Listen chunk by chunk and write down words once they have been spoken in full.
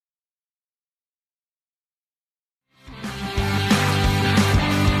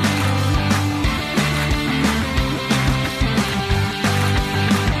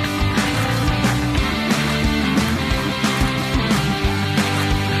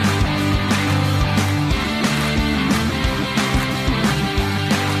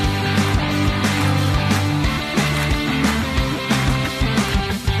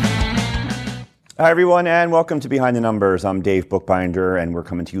Hi, everyone, and welcome to Behind the Numbers. I'm Dave Bookbinder, and we're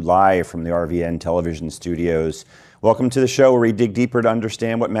coming to you live from the RVN television studios. Welcome to the show where we dig deeper to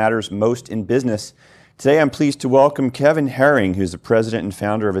understand what matters most in business. Today, I'm pleased to welcome Kevin Herring, who's the president and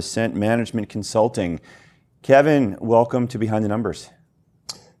founder of Ascent Management Consulting. Kevin, welcome to Behind the Numbers.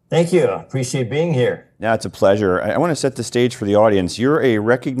 Thank you. Appreciate being here. Yeah, it's a pleasure. I want to set the stage for the audience. You're a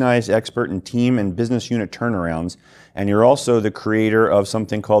recognized expert in team and business unit turnarounds, and you're also the creator of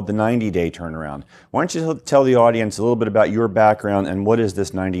something called the 90-day turnaround. Why don't you tell the audience a little bit about your background and what is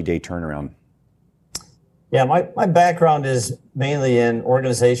this 90-day turnaround? Yeah, my background is mainly in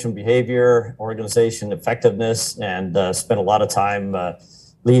organization behavior, organization effectiveness, and spent a lot of time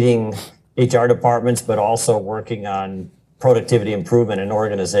leading HR departments, but also working on productivity improvement in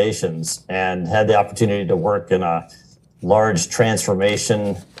organizations, and had the opportunity to work in a large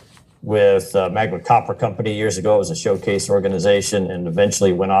transformation with Magma Copper Company years ago. It was a showcase organization, and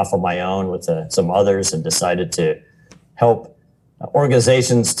eventually went off on my own with some others and decided to help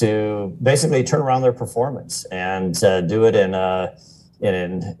organizations to basically turn around their performance and do it in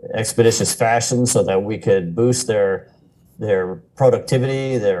an expeditious fashion so that we could boost their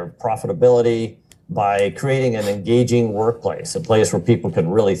productivity, their profitability, by creating an engaging workplace, a place where people could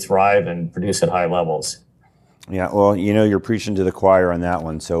really thrive and produce at high levels. Yeah, well, you know, you're preaching to the choir on that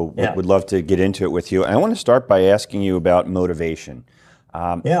one, so Yeah. would love to get into it with you. And I want to start by asking you about motivation.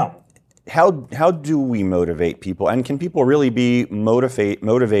 How do we motivate people, and can people really be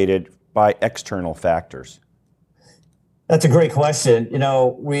motivated by external factors? That's a great question. You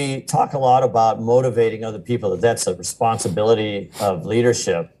know, we talk a lot about motivating other people, that's a responsibility of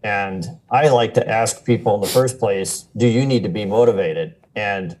leadership. And I like to ask people in the first place, do you need to be motivated?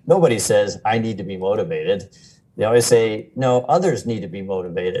 And nobody says, I need to be motivated. They always say, no, others need to be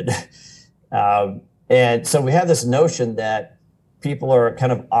motivated. And so we have this notion that people are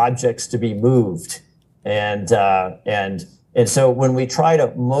kind of objects to be moved. And so when we try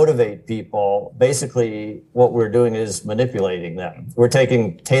to motivate people, basically what we're doing is manipulating them. We're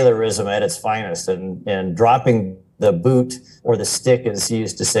taking Taylorism at its finest and dropping the boot, or the stick as he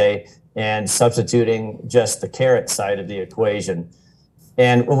used to say, and substituting just the carrot side of the equation.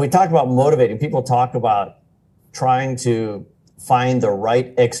 And when we talk about motivating, people talk about trying to find the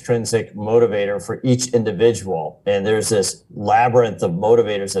right extrinsic motivator for each individual. And there's this labyrinth of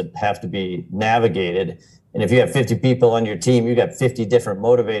motivators that have to be navigated. And if you have 50 people on your team, you've got 50 different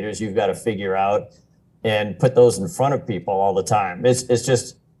motivators you've got to figure out and put those in front of people all the time. It's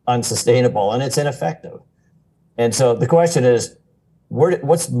just unsustainable, and it's ineffective. And so the question is,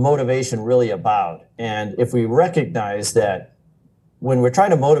 what's motivation really about? And if we recognize that when we're trying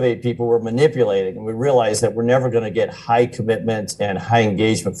to motivate people, we're manipulating, and we realize that we're never going to get high commitment and high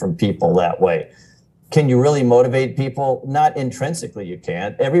engagement from people that way. Can you really motivate people? Not intrinsically, you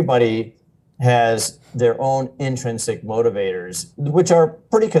can't. Everybody has their own intrinsic motivators, which are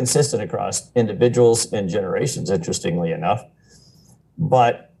pretty consistent across individuals and generations, interestingly enough.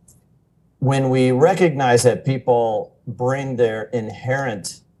 But when we recognize that people bring their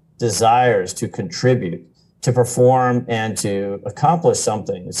inherent desires to contribute, to perform, and to accomplish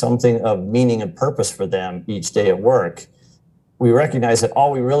something of meaning and purpose for them each day at work, we recognize that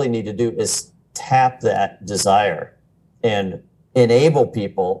all we really need to do is tap that desire and enable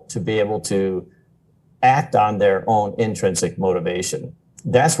people to be able to act on their own intrinsic motivation.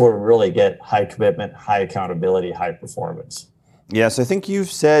 That's where we really get high commitment, high accountability, high performance. Yes, I think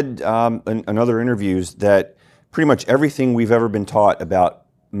you've said in other interviews that pretty much everything we've ever been taught about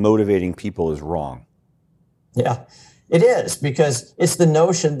motivating people is wrong. Yeah, it is, because it's the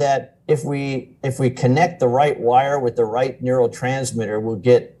notion that if we connect the right wire with the right neurotransmitter, we'll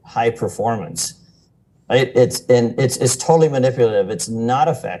get high performance. It's totally manipulative. It's not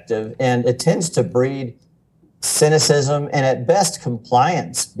effective, and it tends to breed cynicism and, at best,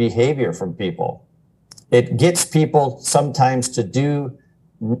 compliance behavior from people. It gets people sometimes to do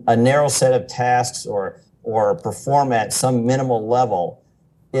a narrow set of tasks or perform at some minimal level.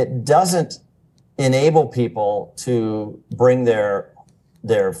 It doesn't enable people to bring their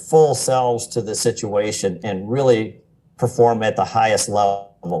full selves to the situation and really perform at the highest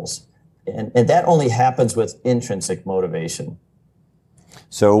levels. And that only happens with intrinsic motivation.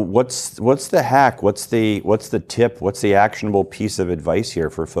 So what's the hack? What's the tip? What's the actionable piece of advice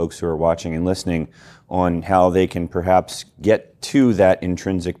here for folks who are watching and listening on how they can perhaps get to that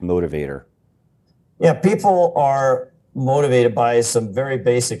intrinsic motivator? Yeah, people are motivated by some very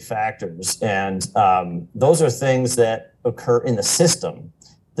basic factors, and those are things that occur in the system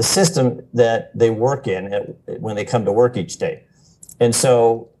that they work in when they come to work each day. And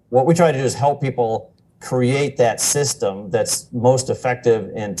so what we try to do is help people create that system that's most effective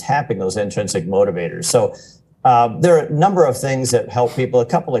in tapping those intrinsic motivators. So there are a number of things that help people. A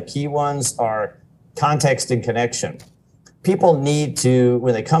couple of key ones are context and connection. People need to,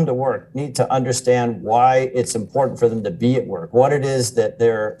 when they come to work, need to understand why it's important for them to be at work, what it is that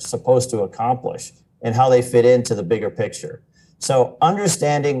they're supposed to accomplish, and how they fit into the bigger picture. So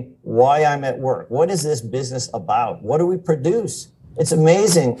understanding why I'm at work. What is this business about? What do we produce? It's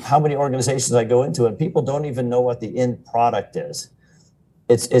amazing how many organizations I go into and people don't even know what the end product is.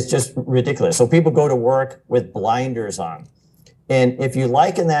 It's just ridiculous. So people go to work with blinders on. And if you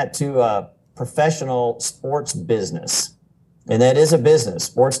liken that to a professional sports business, and that is a business,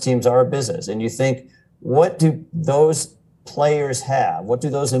 sports teams are a business, and you think, what do those players have? What do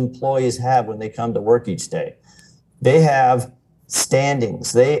those employees have when they come to work each day? They have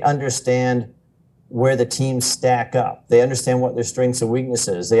standings. They understand where the teams stack up. They understand what their strengths and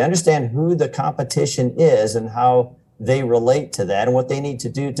weaknesses. They understand who the competition is and how they relate to that and what they need to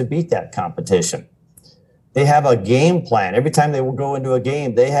do to beat that competition. They have a game plan. Every time they will go into a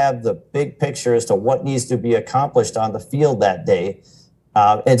game, they have the big picture as to what needs to be accomplished on the field that day.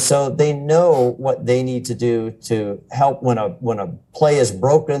 And so they know what they need to do to help when a play is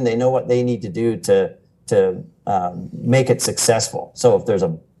broken. They know what they need to do to make it successful. So if there's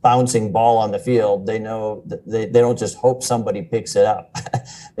a bouncing ball on the field, they know that they don't just hope somebody picks it up.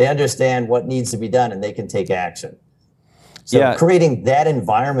 They understand what needs to be done and they can take action. So creating that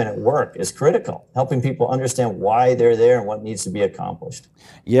environment at work is critical, helping people understand why they're there and what needs to be accomplished.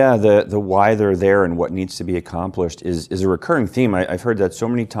 Yeah, the why they're there and what needs to be accomplished is a recurring theme. I've heard that so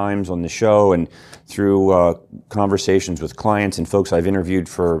many times on the show and through conversations with clients and folks I've interviewed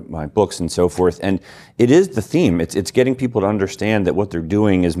for my books and so forth. And it is the theme. It's getting people to understand that what they're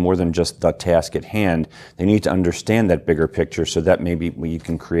doing is more than just the task at hand. They need to understand that bigger picture so that maybe you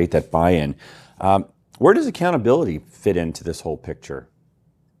can create that buy-in. Where does accountability fit into this whole picture?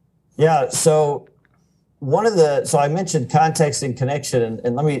 Yeah, so I mentioned context and connection,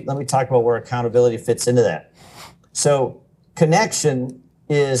 and let me talk about where accountability fits into that. So connection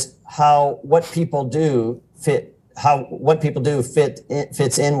is what people do fits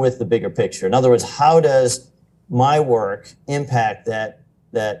in with the bigger picture. In other words, how does my work impact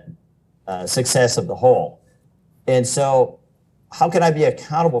that success of the whole? And so how can I be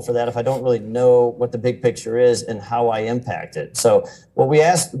accountable for that if I don't really know what the big picture is and how I impact it? So what we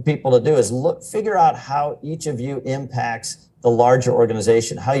ask people to do is figure out how each of you impacts the larger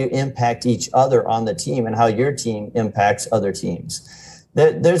organization, how you impact each other on the team, and how your team impacts other teams.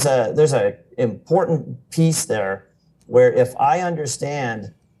 There's a important piece there where if I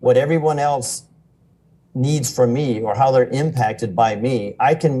understand what everyone else needs from me or how they're impacted by me,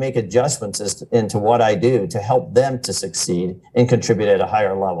 I can make adjustments into what I do to help them to succeed and contribute at a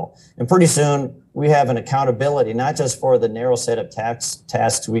higher level. And pretty soon we have an accountability, not just for the narrow set of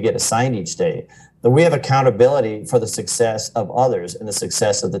tasks we get assigned each day, but we have accountability for the success of others and the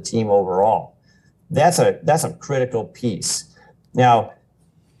success of the team overall. That's a critical piece. Now,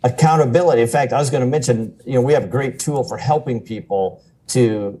 accountability, in fact, I was going to mention, we have a great tool for helping people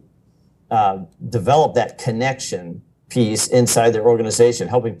to develop that connection piece inside their organization,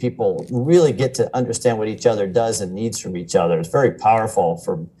 helping people really get to understand what each other does and needs from each other. It's very powerful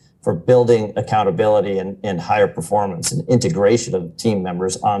for building accountability and higher performance and integration of team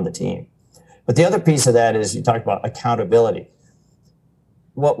members on the team. But the other piece of that is you talk about accountability.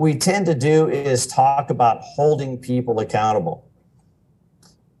 What we tend to do is talk about holding people accountable.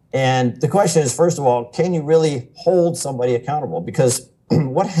 And the question is, first of all, can you really hold somebody accountable? Because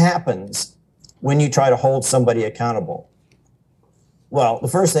what happens when you try to hold somebody accountable? Well, the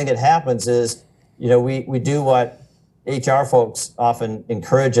first thing that happens is, we do what HR folks often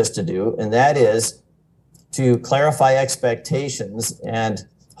encourage us to do, and that is to clarify expectations and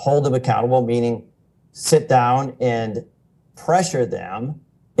hold them accountable, meaning sit down and pressure them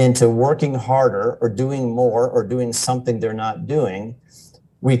into working harder or doing more or doing something they're not doing.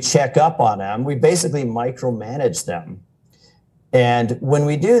 We check up on them. We basically micromanage them. And when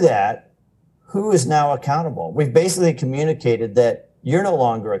we do that, who is now accountable? We've basically communicated that you're no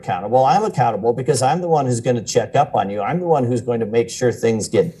longer accountable. I'm accountable because I'm the one who's going to check up on you. I'm the one who's going to make sure things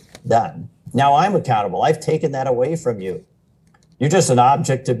get done. Now I'm accountable. I've taken that away from you. You're just an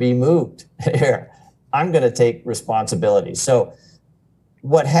object to be moved. Here, I'm going to take responsibility. So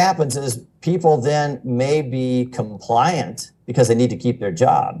what happens is people then may be compliant because they need to keep their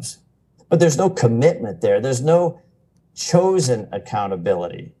jobs, but there's no commitment there. There's no chosen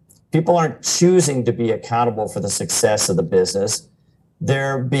accountability. People aren't choosing to be accountable for the success of the business.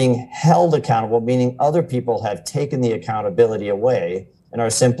 They're being held accountable, meaning other people have taken the accountability away and are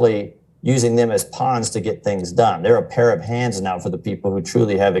simply using them as pawns to get things done. They're a pair of hands now for the people who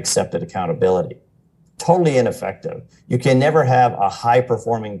truly have accepted accountability. Totally ineffective. You can never have a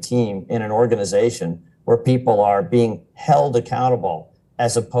high-performing team in an organization where people are being held accountable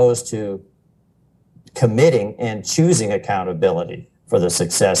as opposed to committing and choosing accountability for the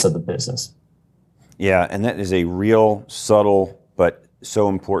success of the business. Yeah, and that is a real subtle but so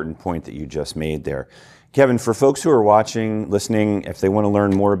important point that you just made there. Kevin, for folks who are watching, listening, if they want to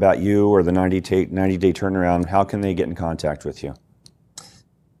learn more about you or the 90-day turnaround, how can they get in contact with you?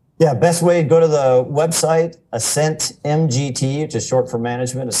 Yeah, best way, go to the website, Ascent MGT, which is short for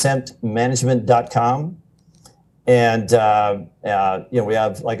management, ascentmanagement.com. And, we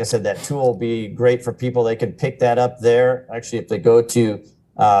have, like I said, that tool will be great for people. They can pick that up there. Actually, if they go to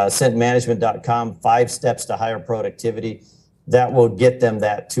ascentmanagement.com, 5 steps to higher productivity, that will get them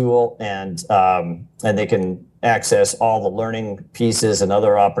that tool, and they can access all the learning pieces and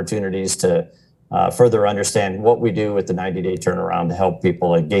other opportunities to further understand what we do with the 90-day turnaround to help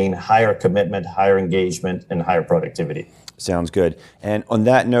people gain higher commitment, higher engagement, and higher productivity. Sounds good. And on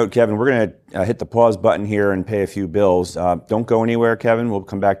that note, Kevin, we're going to hit the pause button here and pay a few bills. Don't go anywhere, Kevin. We'll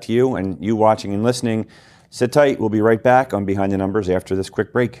come back to you. And you watching and listening, sit tight. We'll be right back on Behind the Numbers after this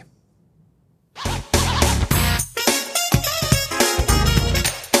quick break.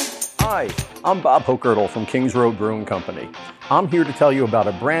 Hi, I'm Bob Hochgertl from Kings Road Brewing Company. I'm here to tell you about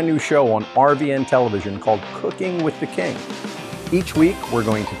a brand new show on RVN television called Cooking with the King. Each week, we're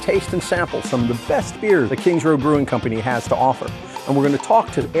going to taste and sample some of the best beers the Kings Road Brewing Company has to offer. And we're going to talk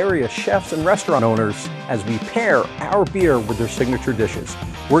to area chefs and restaurant owners as we pair our beer with their signature dishes.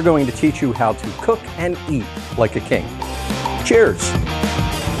 We're going to teach you how to cook and eat like a king. Cheers!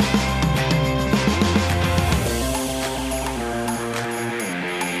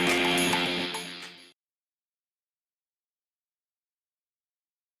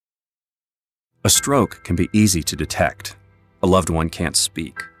 A stroke can be easy to detect. A loved one can't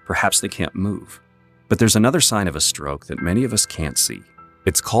speak, perhaps they can't move. But there's another sign of a stroke that many of us can't see.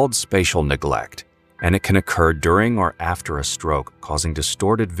 It's called spatial neglect, and it can occur during or after a stroke, causing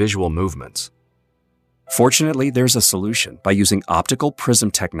distorted visual movements. Fortunately, there's a solution by using optical prism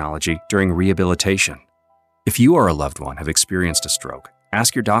technology during rehabilitation. If you or a loved one have experienced a stroke,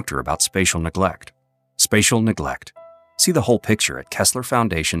 ask your doctor about spatial neglect. Spatial neglect. See the whole picture at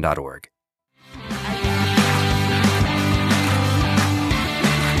KesslerFoundation.org.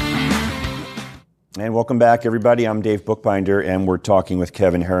 And welcome back, everybody. I'm Dave Bookbinder, and we're talking with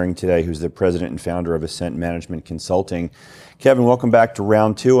Kevin Herring today, who's the president and founder of Ascent Management Consulting. Kevin, welcome back to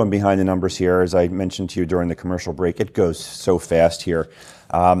round 2 on Behind the Numbers here. As I mentioned to you during the commercial break, it goes so fast here.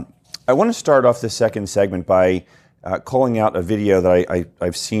 I want to start off the second segment by calling out a video that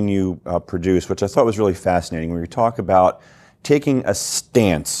I've seen you produce, which I thought was really fascinating, where you talk about taking a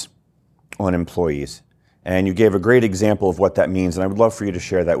stance on employees. And you gave a great example of what that means, and I would love for you to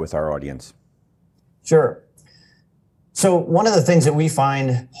share that with our audience. Sure. So one of the things that we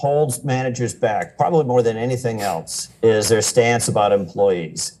find holds managers back, probably more than anything else, is their stance about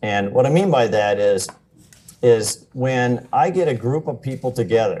employees. And what I mean by that is when I get a group of people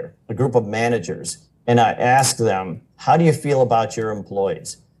together, a group of managers, and I ask them, how do you feel about your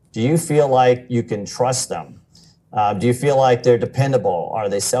employees? Do you feel like you can trust them? Do you feel like they're dependable? Are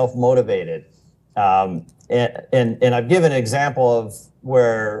they self-motivated? And I've given an example of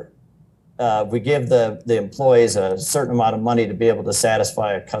where we give the employees a certain amount of money to be able to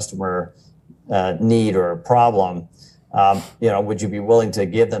satisfy a customer need or a problem. Would you be willing to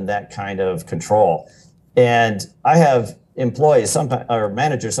give them that kind of control? And I have employees sometimes, or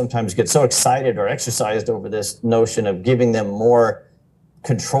managers sometimes get so excited or exercised over this notion of giving them more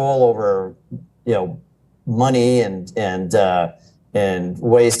control over, money and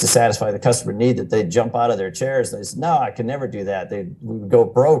ways to satisfy the customer need, that they jump out of their chairs. They say, no, I can never do that. They would go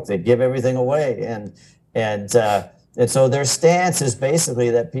broke. They'd give everything away. And so their stance is basically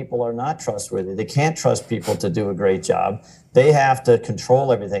that people are not trustworthy. They can't trust people to do a great job. They have to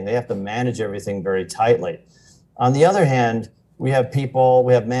control everything. They have to manage everything very tightly. On the other hand, we have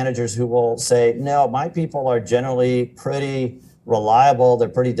managers who will say, no, my people are generally pretty reliable. They're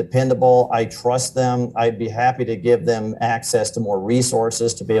pretty dependable. I trust them. I'd be happy to give them access to more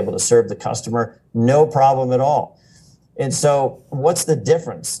resources to be able to serve the customer. No problem at all. And so what's the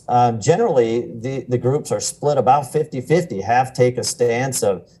difference? Generally, the groups are split about 50-50. Half take a stance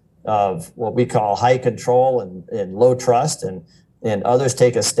of what we call high control and low trust, and others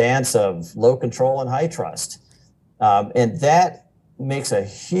take a stance of low control and high trust. And that makes a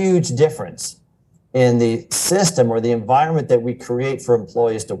huge difference in the system or the environment that we create for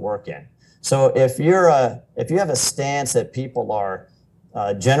employees to work in. So if you have a stance that people are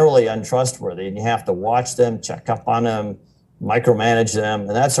generally untrustworthy, and you have to watch them, check up on them, micromanage them,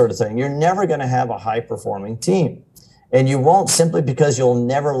 and that sort of thing, you're never going to have a high-performing team. And you won't, simply because you'll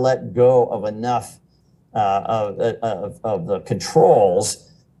never let go of enough of the controls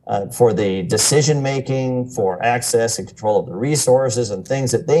for the decision-making, for access and control of the resources and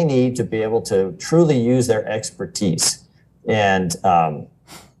things that they need to be able to truly use their expertise. And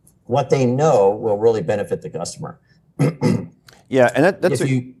what they know will really benefit the customer. Yeah, and that's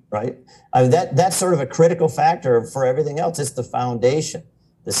right. I mean, that's sort of a critical factor for everything else. It's the foundation.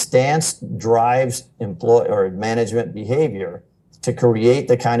 The stance drives employee or management behavior to create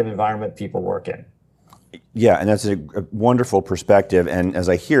the kind of environment people work in. Yeah, and that's a wonderful perspective. And as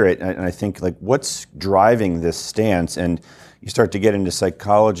I hear it, and I think, like, what's driving this stance? And you start to get into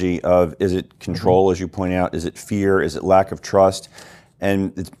psychology of, is it control, as you point out? Is it fear? Is it lack of trust?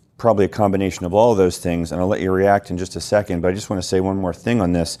 And it's probably a combination of all of those things. And I'll let you react in just a second. But I just want to say one more thing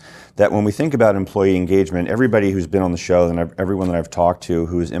on this, that when we think about employee engagement, everybody who's been on the show and everyone that I've talked to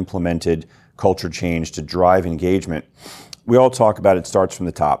who has implemented culture change to drive engagement, we all talk about it starts from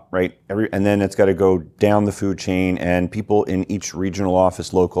the top, right? And then it's got to go down the food chain, and people in each regional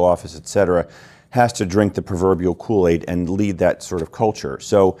office, local office, et cetera, has to drink the proverbial Kool-Aid and lead that sort of culture.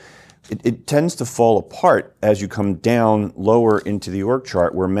 So it tends to fall apart as you come down lower into the org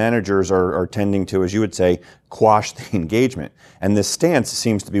chart, where managers are tending to, as you would say, quash the engagement. And this stance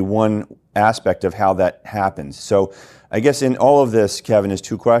seems to be one aspect of how that happens. So I guess in all of this, Kevin, is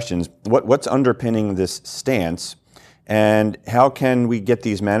two questions. What's underpinning this stance? And how can we get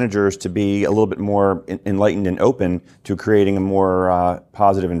these managers to be a little bit more enlightened and open to creating a more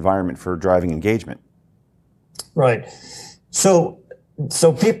positive environment for driving engagement? Right. So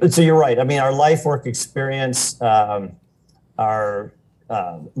you're right. I mean, our life work experience, our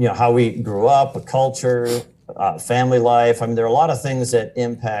how we grew up, a culture, family life. I mean, there are a lot of things that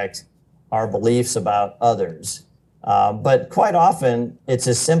impact our beliefs about others. But quite often, it's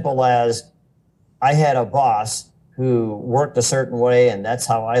as simple as, I had a boss who worked a certain way, and that's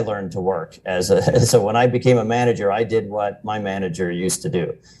how I learned to work. So when I became a manager, I did what my manager used to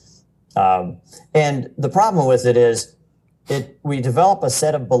do. And the problem with it is, we develop a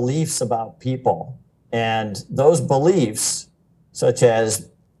set of beliefs about people, and those beliefs, such as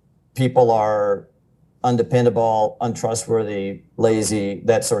people are undependable, untrustworthy, lazy,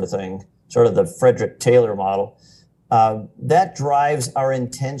 that sort of thing, sort of the Frederick Taylor model, that drives our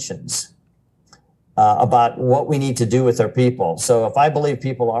intentions about what we need to do with our people. So if I believe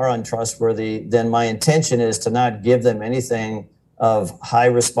people are untrustworthy, then my intention is to not give them anything of high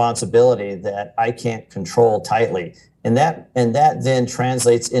responsibility that I can't control tightly. And that then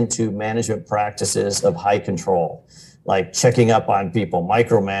translates into management practices of high control, like checking up on people,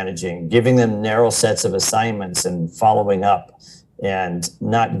 micromanaging, giving them narrow sets of assignments and following up, and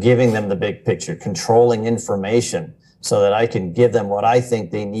not giving them the big picture, controlling information so that I can give them what I think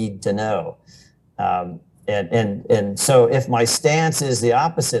they need to know. And so if my stance is the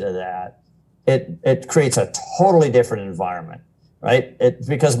opposite of that, it creates a totally different environment, right?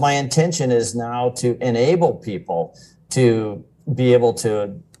 Because my intention is now to enable people to be able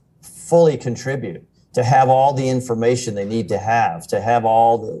to fully contribute, to have all the information they need to have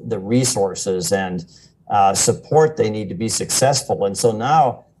all the resources and support they need to be successful. And so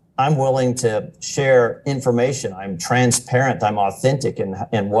now I'm willing to share information. I'm transparent. I'm authentic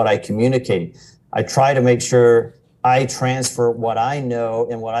in what I communicate. I try to make sure I transfer what I know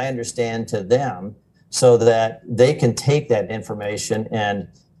and what I understand to them, so that they can take that information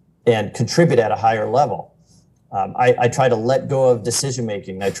and contribute at a higher level. I try to let go of decision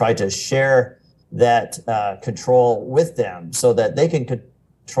making. I try to share that control with them so that they can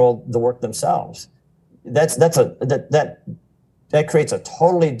control the work themselves. That creates a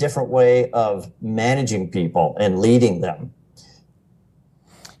totally different way of managing people and leading them.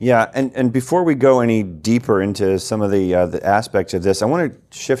 Yeah, and before we go any deeper into some of the aspects of this, I want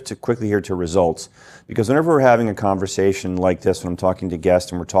to shift quickly here to results, because whenever we're having a conversation like this, when I'm talking to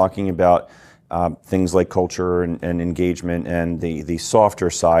guests and we're talking about things like culture and engagement and the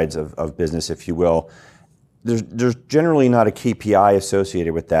softer sides of business, if you will, there's generally not a KPI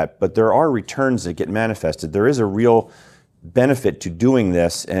associated with that, but there are returns that get manifested. There is a real benefit to doing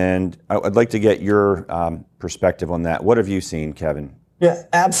this, and I'd like to get your perspective on that. What have you seen, Kevin? Yeah,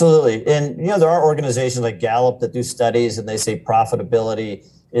 absolutely. And, there are organizations like Gallup that do studies, and they say profitability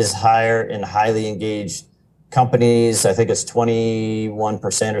is higher in highly engaged companies. I think it's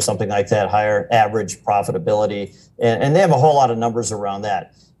 21% or something like that, higher average profitability. And they have a whole lot of numbers around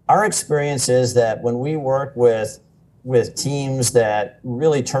that. Our experience is that when we work with teams that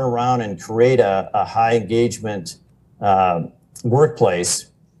really turn around and create a high engagement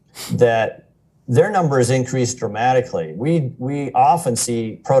workplace, that their numbers increase dramatically. We often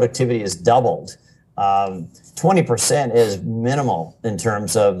see productivity is doubled. 20% is minimal in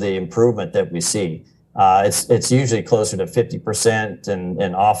terms of the improvement that we see. It's usually closer to 50%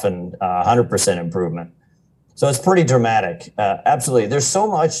 and often 100% improvement. So it's pretty dramatic. Absolutely. There's so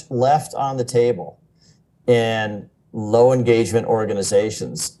much left on the table in low engagement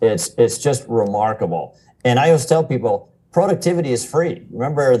organizations. It's just remarkable. And I always tell people, productivity is free.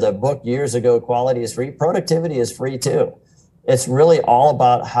 Remember the book years ago, Quality is Free? Productivity is free too. It's really all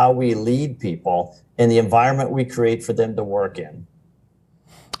about how we lead people and the environment we create for them to work in.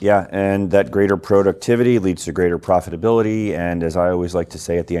 Yeah, and that greater productivity leads to greater profitability, and as I always like to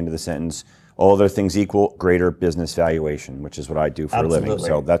say at the end of the sentence, all other things equal, greater business valuation, which is what I do for a living.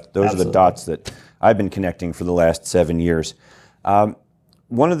 So those are the dots that I've been connecting for the last 7 years.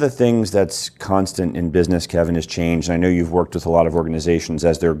 One of the things that's constant in business, Kevin, is change. And I know you've worked with a lot of organizations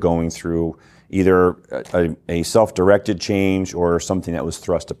as they're going through either a self-directed change or something that was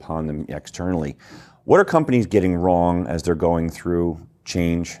thrust upon them externally. What are companies getting wrong as they're going through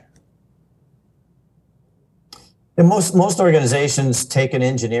change? And most organizations take an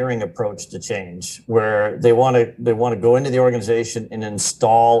engineering approach to change, where they want to go into the organization and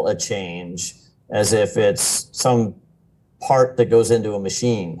install a change as if it's some part that goes into a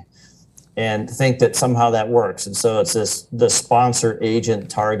machine, and think that somehow that works. And so it's the sponsor agent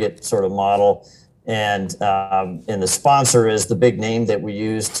target sort of model, and the sponsor is the big name that we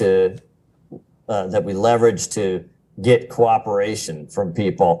use that we leverage to get cooperation from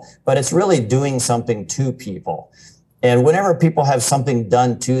people, but it's really doing something to people. And whenever people have something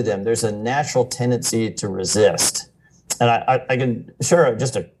done to them, there's a natural tendency to resist. And I can share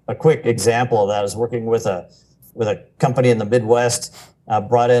just a quick example of that. I was working with a company in the Midwest,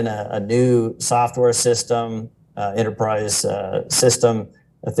 brought in a new software system, enterprise system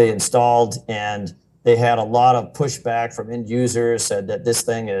that they installed, and they had a lot of pushback from end users, said that this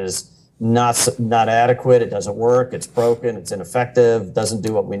thing is not adequate, it doesn't work, it's broken, it's ineffective, doesn't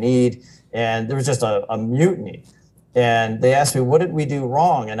do what we need. And there was just a mutiny. And they asked me, what did we do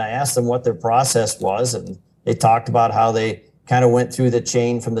wrong? And I asked them what their process was, and they talked about how they kind of went through the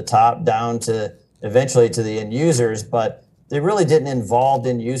chain from the top down to eventually to the end users, but they really didn't involve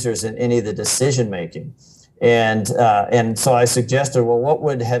end users in any of the decision making. And so I suggested, well, what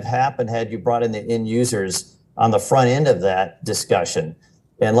would have happened had you brought in the end users on the front end of that discussion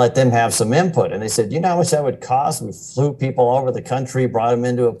and let them have some input? And they said, you know how much that would cost? We flew people all over the country, brought them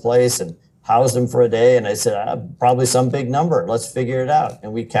into a place and housed them for a day. And I said, probably some big number. Let's figure it out.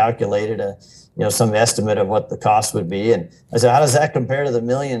 And we calculated some estimate of what the cost would be. And I said, how does that compare to the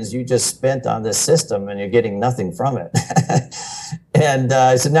millions you just spent on this system and you're getting nothing from it? And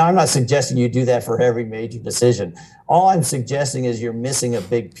I said, no, I'm not suggesting you do that for every major decision. All I'm suggesting is you're missing a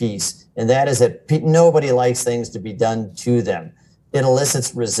big piece. And that is that nobody likes things to be done to them. It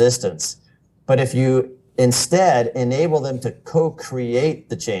elicits resistance. But if you instead enable them to co-create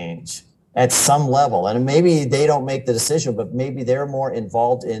the change at some level, and maybe they don't make the decision, but maybe they're more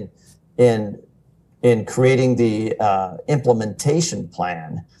involved in creating the implementation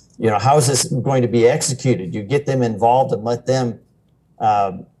plan. How is this going to be executed? You get them involved and let them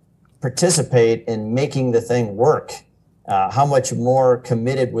participate in making the thing work. How much more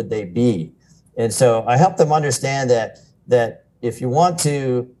committed would they be? And so I help them understand that if you want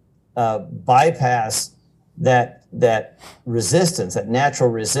to bypass that resistance, that natural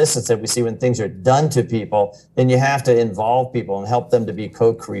resistance that we see when things are done to people, then you have to involve people and help them to be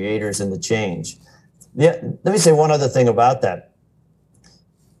co-creators in the change. Yeah, let me say one other thing about that.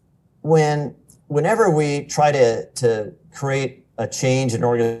 Whenever we try to create a change in an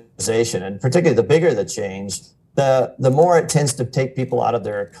organization, and particularly the bigger the change, the more it tends to take people out of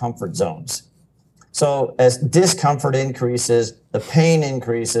their comfort zones. So as discomfort increases, the pain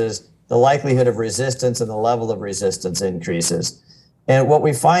increases, the likelihood of resistance and the level of resistance increases. And what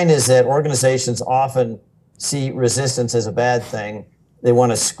we find is that organizations often see resistance as a bad thing. They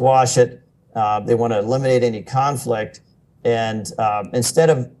want to squash it. They want to eliminate any conflict. And instead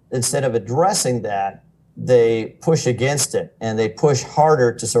of addressing that, they push against it, and they push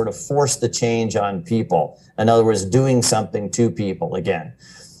harder to sort of force the change on people. In other words, doing something to people again.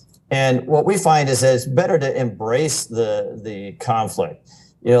 And what we find is that it's better to embrace the conflict.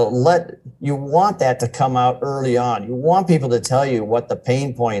 You want that to come out early on. You want people to tell you what the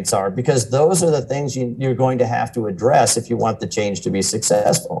pain points are, because those are the things you're going to have to address if you want the change to be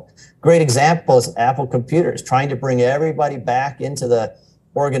successful. Great example is Apple Computers, trying to bring everybody back into the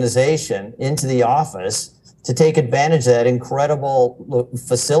organization, into the office, to take advantage of that incredible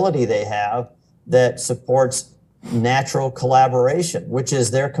facility they have that supports natural collaboration, which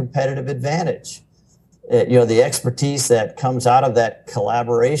is their competitive advantage. The expertise that comes out of that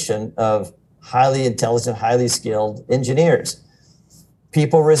collaboration of highly intelligent, highly skilled engineers.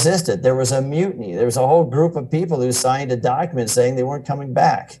 People resisted. There was a mutiny. There was a whole group of people who signed a document saying they weren't coming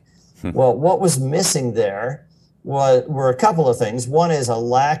back. Well, what was missing there were a couple of things. One is a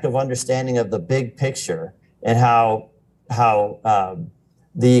lack of understanding of the big picture and how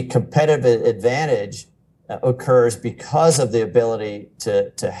the competitive advantage occurs because of the ability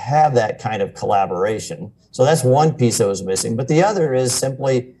to have that kind of collaboration. So that's one piece that was missing. But the other is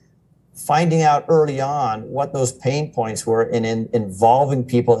simply finding out early on what those pain points were and involving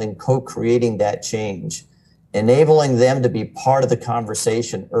people in co-creating that change, enabling them to be part of the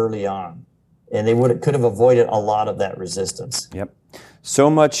conversation early on. And they could have avoided a lot of that resistance. Yep. So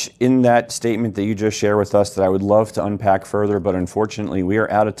much in that statement that you just shared with us that I would love to unpack further, but unfortunately we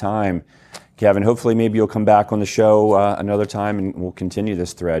are out of time. Kevin, hopefully maybe you'll come back on the show another time and we'll continue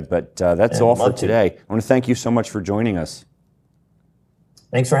this thread. But that's all for today. I want to thank you so much for joining us.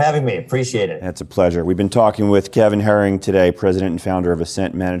 Thanks for having me. Appreciate it. That's a pleasure. We've been talking with Kevin Herring today, president and founder of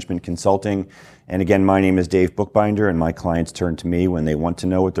Ascent Management Consulting. And again, my name is Dave Bookbinder, and my clients turn to me when they want to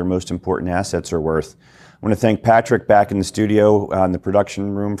know what their most important assets are worth. I want to thank Patrick back in the studio in the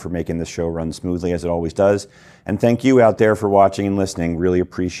production room for making this show run smoothly as it always does. And thank you out there for watching and listening. Really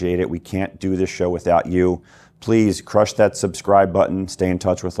appreciate it. We can't do this show without you. Please crush that subscribe button. Stay in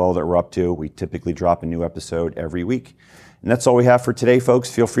touch with all that we're up to. We typically drop a new episode every week. And that's all we have for today, folks.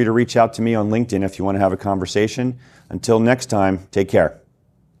 Feel free to reach out to me on LinkedIn if you want to have a conversation. Until next time, take care.